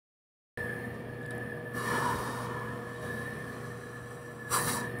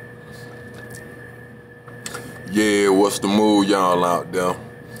Yeah, what's the mood, y'all out there?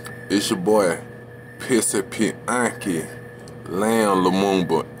 It's your boy, Pissy Pianci,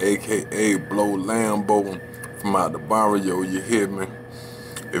 Lamumba, aka Blow Lambo from out the barrio, you hear me?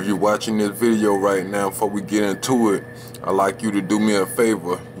 If you're watching this video right now, before we get into it, I'd like you to do me a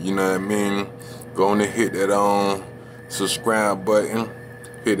favor, you know what I mean? Go on and hit that subscribe button,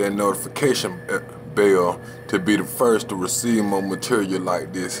 hit that notification bell to be the first to receive more material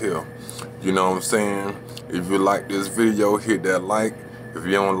like this here. You know what I'm saying? If you like this video, hit that like. If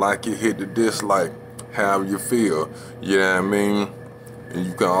you don't like it, hit the dislike. However you feel, you know what I mean? And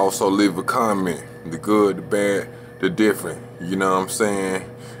you can also leave a comment, the good, the bad, the different, you know what I'm saying?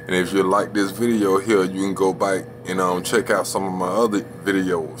 And if you like this video here, you can go back and check out some of my other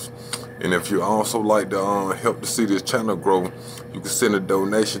videos. And if you also like to help to see this channel grow, you can send a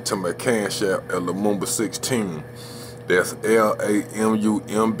donation to my Cash App at Lamumba 16. That's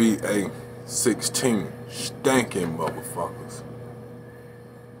Lamumba 16. Stankin' motherfuckers.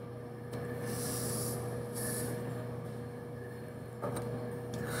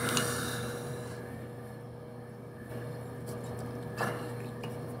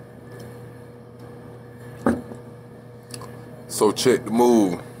 So check the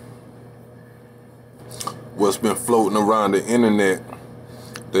move. What's been floating around the internet,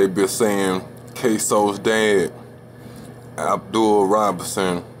 they've been saying Ksoo's dad, Abdul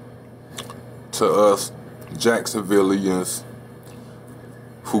Robinson, to us Jacksonvillians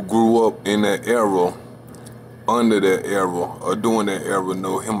who grew up in that era, under that era, or during that era,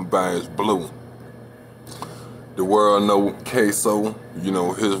 know him by his blue. The world know Ksoo, you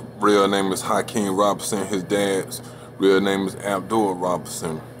know, his real name is Hakeem Robinson, his dad's real name is Abdul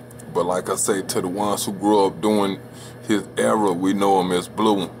Robinson. But like I say, to the ones who grew up during his era, we know him as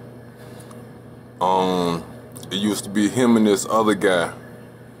Blue. It used to be him and this other guy,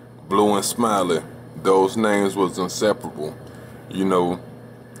 Blue and Smiley. Those names was inseparable. You know,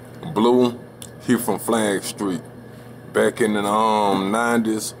 Blue, he from Flag Street. Back in the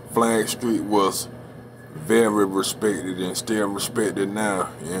 90s, Flag Street was very respected and still respected now.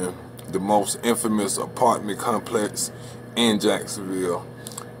 And the most infamous apartment complex in Jacksonville.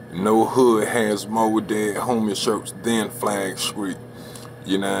 No hood has more dead homie shirts than Flag Street.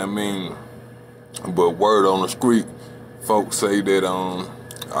 You know what I mean? But word on the street, folks say that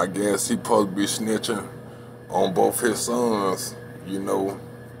I guess he supposed to be snitching on both his sons, you know.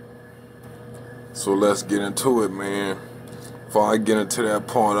 So let's get into it, man. Before I get into that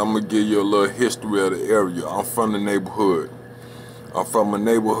point, I'm gonna give you a little history of the area. I'm from the neighborhood. I'm from a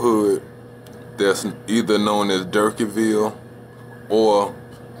neighborhood that's either known as Durkeeville, or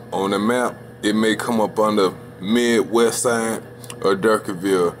on the map, it may come up under Midwest side or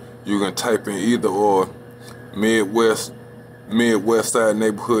Durkeeville. You can type in either or, Midwest side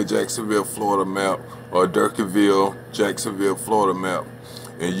neighborhood, Jacksonville, Florida map, or Durkeeville, Jacksonville, Florida map,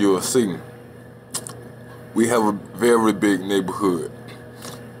 and you'll see. We have a very big neighborhood.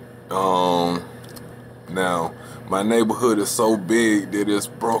 Now, my neighborhood is so big that it's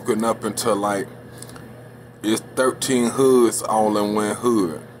broken up into it's 13 hoods all in one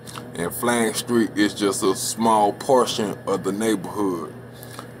hood. And Flag Street is just a small portion of the neighborhood.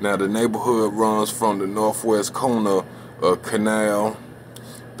 Now the neighborhood runs from the northwest corner of Canal,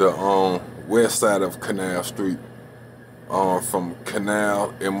 the west side of Canal Street, from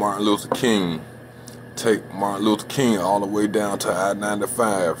Canal and Martin Luther King. Take Martin Luther King all the way down to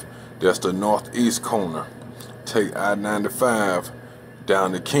I-95. That's the northeast corner. Take I-95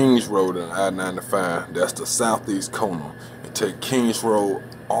 down to Kings Road and I-95. That's the southeast corner. And take Kings Road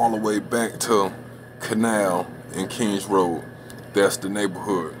all the way back to Canal and Kings Road. That's the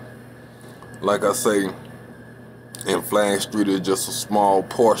neighborhood. Like I say, and Flag Street is just a small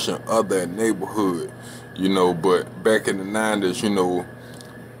portion of that neighborhood, you know. But back in the 90s, you know,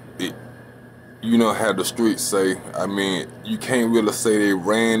 you know how the streets say, I mean, you can't really say they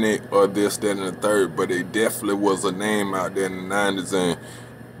ran it or this, that, and the third, but it definitely was a name out there in the 90s and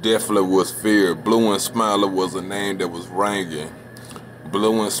definitely was feared. Blue and Smiley was a name that was ringing.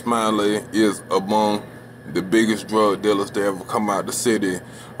 Blue and Smiley is among the biggest drug dealers that ever come out the city,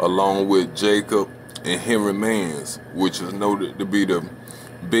 along with Jacob and Henry Mans, which is noted to be the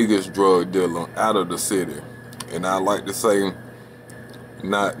biggest drug dealer out of the city. And I like to say,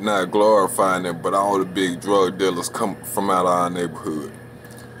 not glorifying it, but all the big drug dealers come from out of our neighborhood,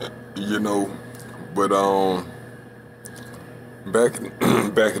 you know. But back in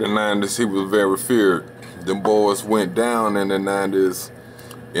the 90s, he was very feared. Them boys went down in the 90s,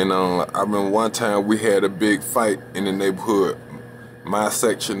 and I remember one time we had a big fight in the neighborhood. My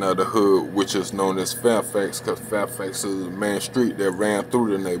section of the hood, which is known as Fairfax, because Fairfax is the main street that ran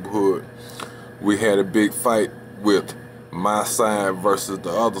through the neighborhood. We had a big fight with my side versus the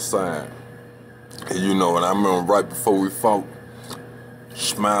other side. And you know, and I remember right before we fought,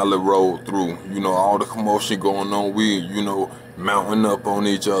 Smiley rolled through. You know, all the commotion going on, we, you know, mounting up on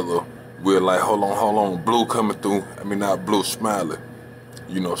each other. We're like, hold on, Blue coming through. I mean, not Blue, Smiley.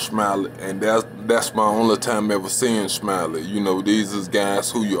 You know, Smiley, and that's my only time ever seeing Smiley. You know, these is guys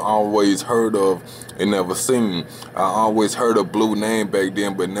who you always heard of and never seen. I always heard a Blue name back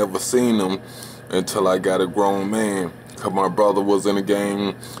then, but never seen him until I got a grown man. Cause my brother was in the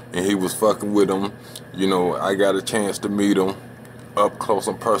game and he was fucking with him. You know, I got a chance to meet him up close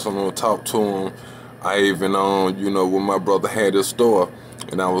and personal, talk to him. I even, you know, when my brother had his store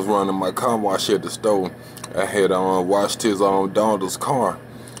and I was running my car wash at the store, I had watched his daughter's car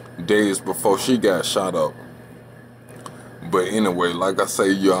days before she got shot up. But anyway, like I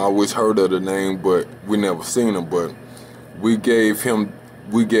say, you always heard of the name, but we never seen him. But we gave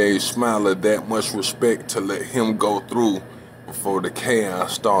Smiley that much respect to let him go through before the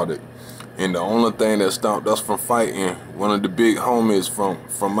chaos started. And the only thing that stopped us from fighting, one of the big homies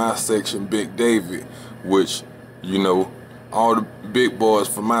from my section, Big David, which, you know, all the big boys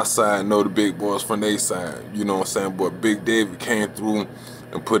from my side know the big boys from their side, you know what I'm saying? But Big David came through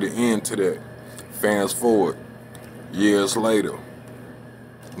and put an end to that. Fast forward, years later,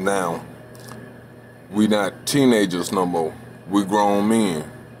 now, we not teenagers no more. We grown men,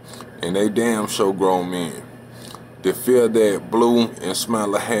 and they damn sure grown men. The fear that Blue and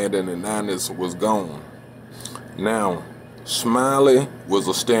Smiley had in the 90s was gone. Now, Smiley was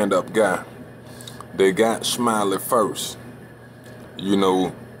a stand-up guy. They got Smiley first, you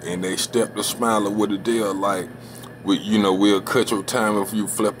know, and they stepped to Smiley with a deal like, you know, we'll cut your time if you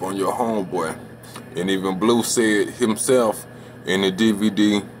flip on your homeboy. And even Blue said himself in the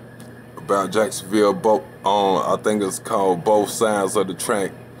DVD about Jacksonville, I think it's called Both Sides of the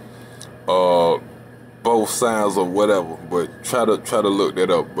Track, Both Sides or whatever, but try to look that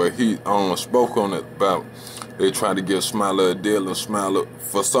up. But he spoke on it about they tried to give Smiley a deal, and Smiley,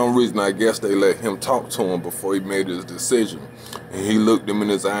 for some reason, I guess they let him talk to him before he made his decision. And he looked him in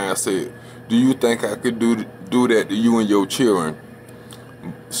his eye and said, "Do you think I could do that to you and your children?"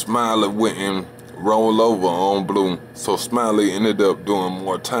 Smiley went and rolled over on Blue, so Smiley ended up doing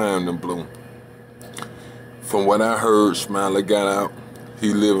more time than Blue. From what I heard, Smiley got out.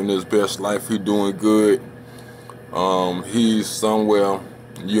 He living his best life. He doing good. He's somewhere,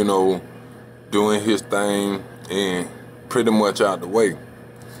 you know, doing his thing and pretty much out the way.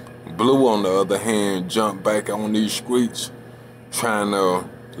 Blue, on the other hand, jumped back on these streets trying to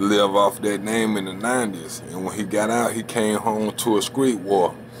live off that name in the 90s. And when he got out, he came home to a street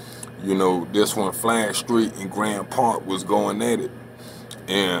war. You know, this one, Flag Street and Grand Park was going at it.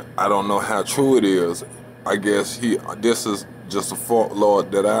 And I don't know how true it is. I guess this is just a folklore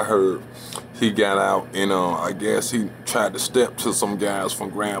that I heard. He got out and I guess he tried to step to some guys from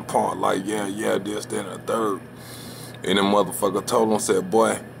Grand Park like, yeah, this, that, and the third. And the motherfucker told him, said,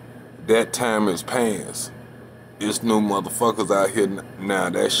 "Boy, that time is past. It's new motherfuckers out here now.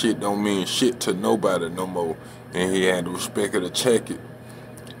 That shit don't mean shit to nobody no more." And he had the respect to check it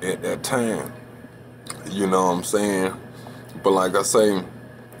at that time. You know what I'm saying? But like I say,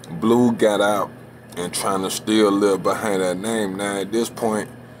 Blue got out and trying to still live behind that name. Now at this point,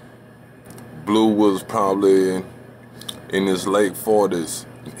 Blue was probably in his late 40s.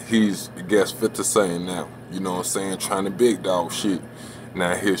 He's, I guess, 57 now. You know what I'm saying? Trying to big dog shit.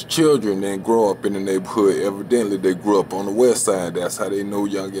 Now his children didn't grow up in the neighborhood. Evidently they grew up on the west side. That's how they know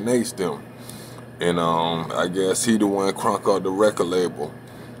Young and Ace them. And I guess he the one crunk out the record label.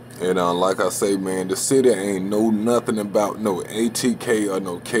 And like I say, man, the city ain't know nothing about no ATK or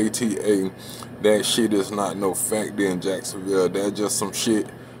no KTA. That shit is not no fact in Jacksonville. That's just some shit.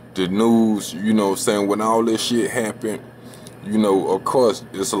 The news, you know what I'm saying, when all this shit happened, you know, of course,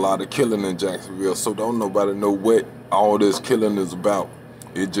 there's a lot of killing in Jacksonville, so don't nobody know what all this killing is about.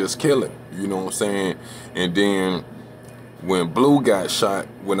 It's just killing, you know what I'm saying? And then when Blue got shot,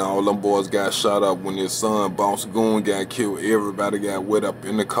 when all them boys got shot up, when his son, Boss Goon, got killed, everybody got wet up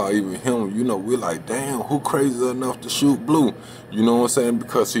in the car, even him. You know, we're like, damn, who crazy enough to shoot Blue? You know what I'm saying?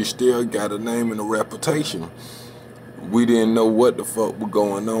 Because he still got a name and a reputation. We didn't know what the fuck was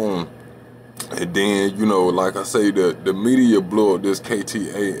going on. And then, you know, like I say, the media blew up this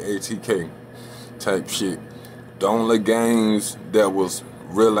KTA, ATK type shit. The only gangs that was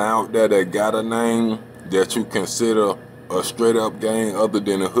really out there that got a name that you consider a straight up gang other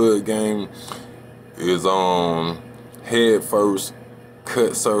than a hood gang is Head First,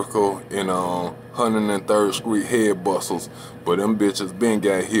 Cut Circle, and 103rd Street Head Bustles. But them bitches been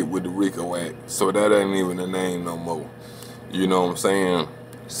got hit with the RICO Act, so that ain't even a name no more. You know what I'm saying?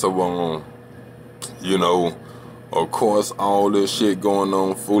 So you know, Of course, all this shit going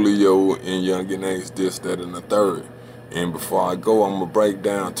on, Fulio and Youngin Ace, this, that, and the third. And before I go, I'm gonna break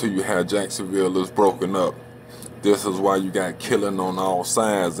down to you how Jacksonville is broken up. This is why you got killing on all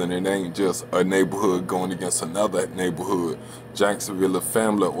sides, and it ain't just a neighborhood going against another neighborhood. Jacksonville is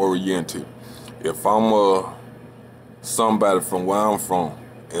family oriented. If I'm somebody from where I'm from,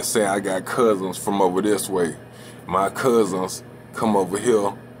 and say I got cousins from over this way, my cousins come over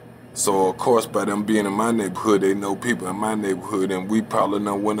here, so of course by them being in my neighborhood, they know people in my neighborhood, and we probably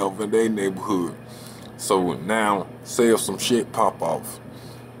done went over in their neighborhood. So now, say if some shit pop off,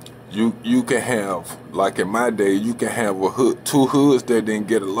 you can have, like in my day, you can have two hoods that didn't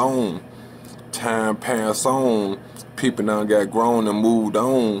get along. Time passed on, people now got grown and moved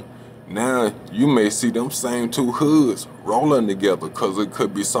on. Now you may see them same two hoods rolling together, because it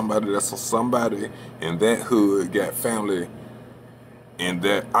could be somebody somebody in that hood got family in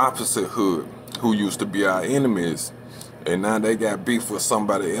that opposite hood who used to be our enemies, and now they got beef with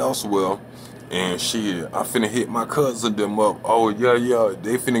somebody else. Well, and shit, I finna hit my cousin them up. Oh yeah,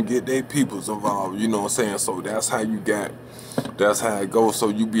 they finna get their peoples involved. You know what I'm saying? So that's how it goes. So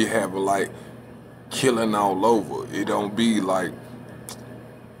you be having like killing all over. It don't be like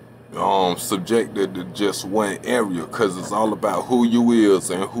subjected to just one area, because it's all about who you is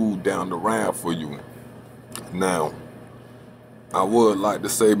and who down the ride for you. Now, I would like to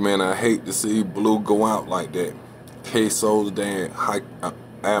say, man, I hate to see Blue go out like that. Ksoo's dad,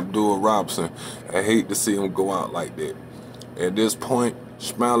 Abdul Robinson, I hate to see him go out like that. At this point,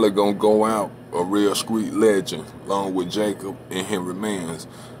 Smiley gonna go out a real street legend, along with Jacob and Henry Mans.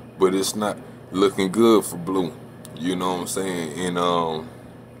 But it's not looking good for Blue. You know what I'm saying? And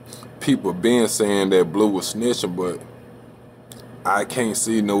people been saying that Blue was snitching, but I can't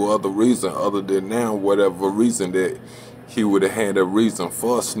see no other reason other than now, whatever reason that he would have had a reason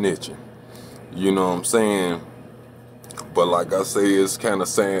for snitching. You know what I'm saying? But like I say, it's kind of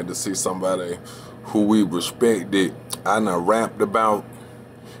sad to see somebody who we respected, I done rapped about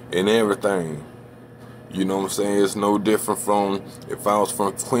and everything. You know what I'm saying? It's no different from if I was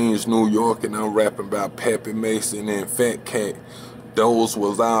from Queens, New York, and I'm rapping about Pappy Mason and Fat Cat. Those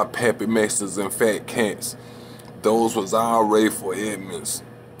was our Pappy Masons and Fat Cats. Those was our Rayful Edmonds.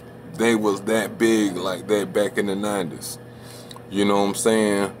 They was that big like that back in the 90s. You know what I'm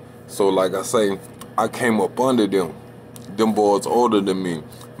saying? So like I say, I came up under them. Them boys older than me.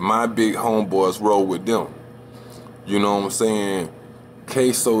 My big homeboys roll with them. You know what I'm saying?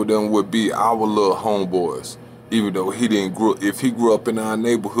 Ksoo them would be our little homeboys. Even though he didn't grow, if he grew up in our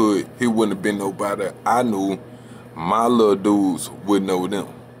neighborhood, he wouldn't have been nobody I knew. My little dudes would know them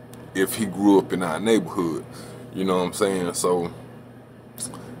if he grew up in our neighborhood. You know what I'm saying? So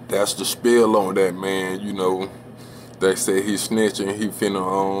that's the spiel on that, man. You know, they say he's snitching. He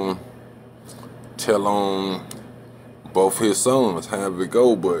finna tell on both his sons, have it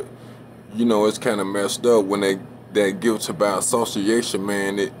go. But you know, it's kind of messed up when that guilt by association,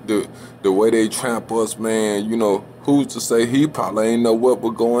 man. The way they trap us, man. You know, who's to say he probably ain't know what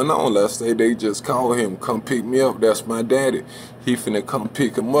was going on? Let's say they just call him, come pick me up. That's my daddy. He finna come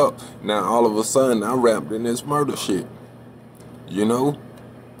pick him up. Now all of a sudden I wrapped in this murder shit. You know,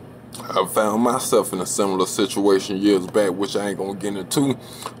 I found myself in a similar situation years back, which I ain't gonna get into.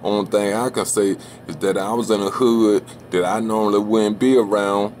 Only thing I can say is that I was in a hood that I normally wouldn't be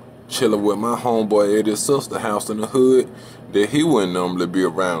around, chilling with my homeboy at his sister's house in the hood that he wouldn't normally be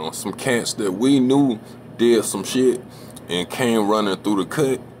around. Some cats that we knew did some shit and came running through the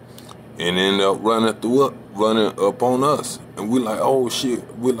cut and ended up running up on us. And we like, oh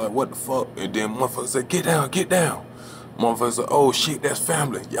shit, we like, what the fuck? And then motherfucker said, get down, get down. Motherfucker said, oh shit, that's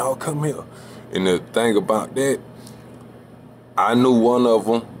family, y'all come here. And the thing about that, I knew one of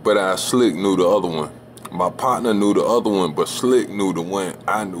them, but I slick knew the other one. My partner knew the other one, but Slick knew the one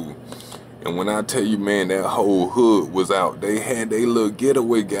I knew. And when I tell you, man, that whole hood was out. They had their little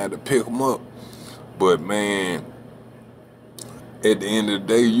getaway guy to pick them up. But, man, at the end of the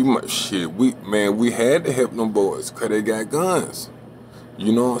day, we had to help them boys because they got guns.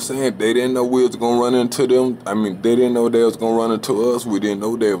 You know what I'm saying? They didn't know we was going to run into them. I mean, they didn't know they was going to run into us. We didn't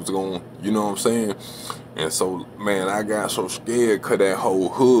know they was going to, you know what I'm saying? And so, man, I got so scared because that whole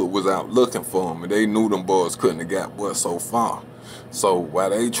hood was out looking for them. And they knew them boys couldn't have got but so far. So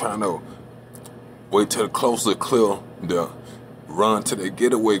while they trying to wait till the closer clear to run to the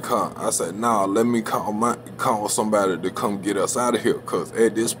getaway car, I said, nah, let me call somebody to come get us out of here. Because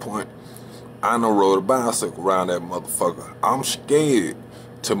at this point, I done rode a bicycle around that motherfucker. I'm scared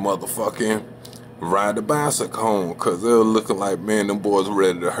to motherfucking ride the bicycle home because they're looking like, man, them boys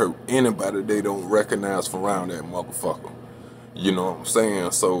ready to hurt anybody they don't recognize from around that motherfucker. You know what I'm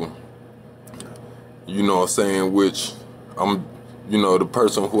saying? So, you know what I'm saying, which I'm, you know, the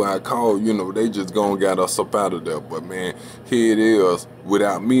person who I called, you know, they just gonna got us up out of there. But man, here it is,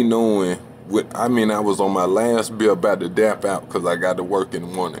 without me knowing. I mean, I was on my last bill about to dap out because I got to work in the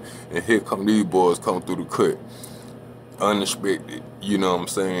morning. And here come these boys come through the cut. Unexpected, you know what I'm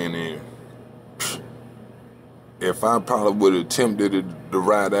saying? And if I probably would have attempted to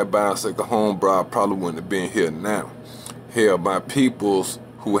ride that bicycle home, bro, I probably wouldn't have been here now. Hell, my peoples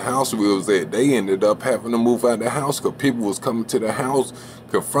who house we was at, they ended up having to move out the house because people was coming to the house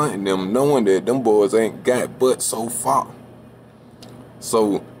confronting them, knowing that them boys ain't got but so far.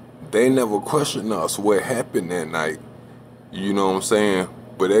 So they never questioned us what happened that night, you know what I'm saying?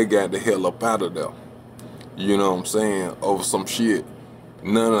 But they got the hell up out of there, you know what I'm saying, over some shit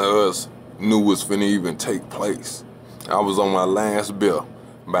none of us knew was finna even take place. I was on my last bill,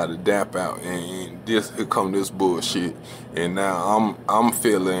 about to dap out, and here come this bullshit, and now I'm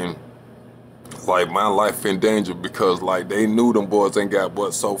feeling like my life in danger because like they knew them boys ain't got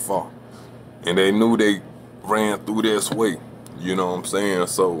but so far, and they knew they ran through this way, you know what I'm saying?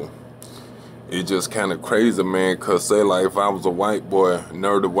 So it's just kind of crazy, man, because say like if I was a white boy,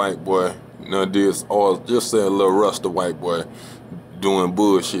 nerdy white boy, none of this, or just say a little rusty white boy doing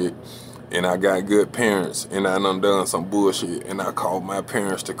bullshit, and I got good parents, and I done some bullshit, and I called my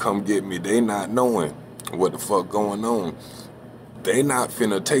parents to come get me, they not knowing what the fuck going on. They not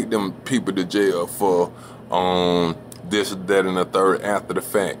finna take them people to jail for this, that, and the third after the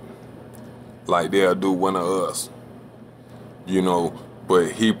fact, like they'll do one of us, you know.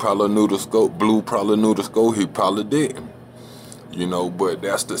 But he probably knew the scope, Blue probably knew the scope, he probably didn't. You know, but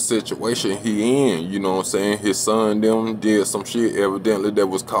that's the situation he in, you know what I'm saying? His son them did some shit evidently that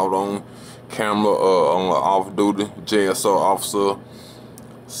was caught on camera on an off-duty JSO officer,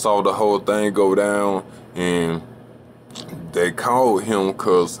 saw the whole thing go down, and they called him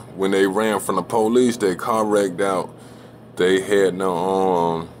because when they ran from the police, they car wrecked out. They had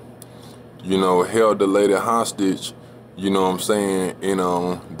no, you know, held the lady hostage, you know what I'm saying,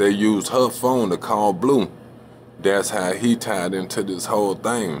 and they used her phone to call Blue. That's how he tied into this whole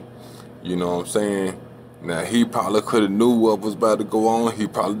thing, you know what I'm saying? Now, he probably could have knew what was about to go on. He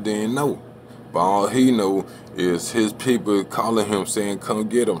probably didn't know. But all he know is his people calling him saying, come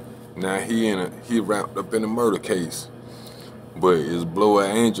get him. Now, he wrapped up in a murder case. But is Blue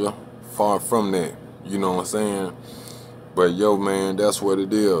an angel? Far from that, you know what I'm saying? But, yo, man, that's what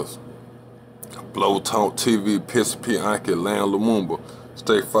it is. Blow Talk TV, Pissy, Pianci, Lamumba.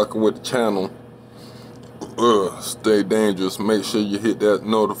 Stay fucking with the channel. Stay dangerous. Make sure you hit that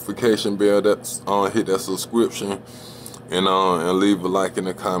notification bell, hit that subscription, and leave a like in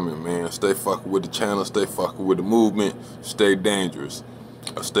the comment, man. Stay fucking with the channel, stay fucking with the movement, stay dangerous.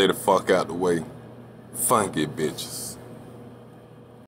 Stay the fuck out the way. Funky bitches.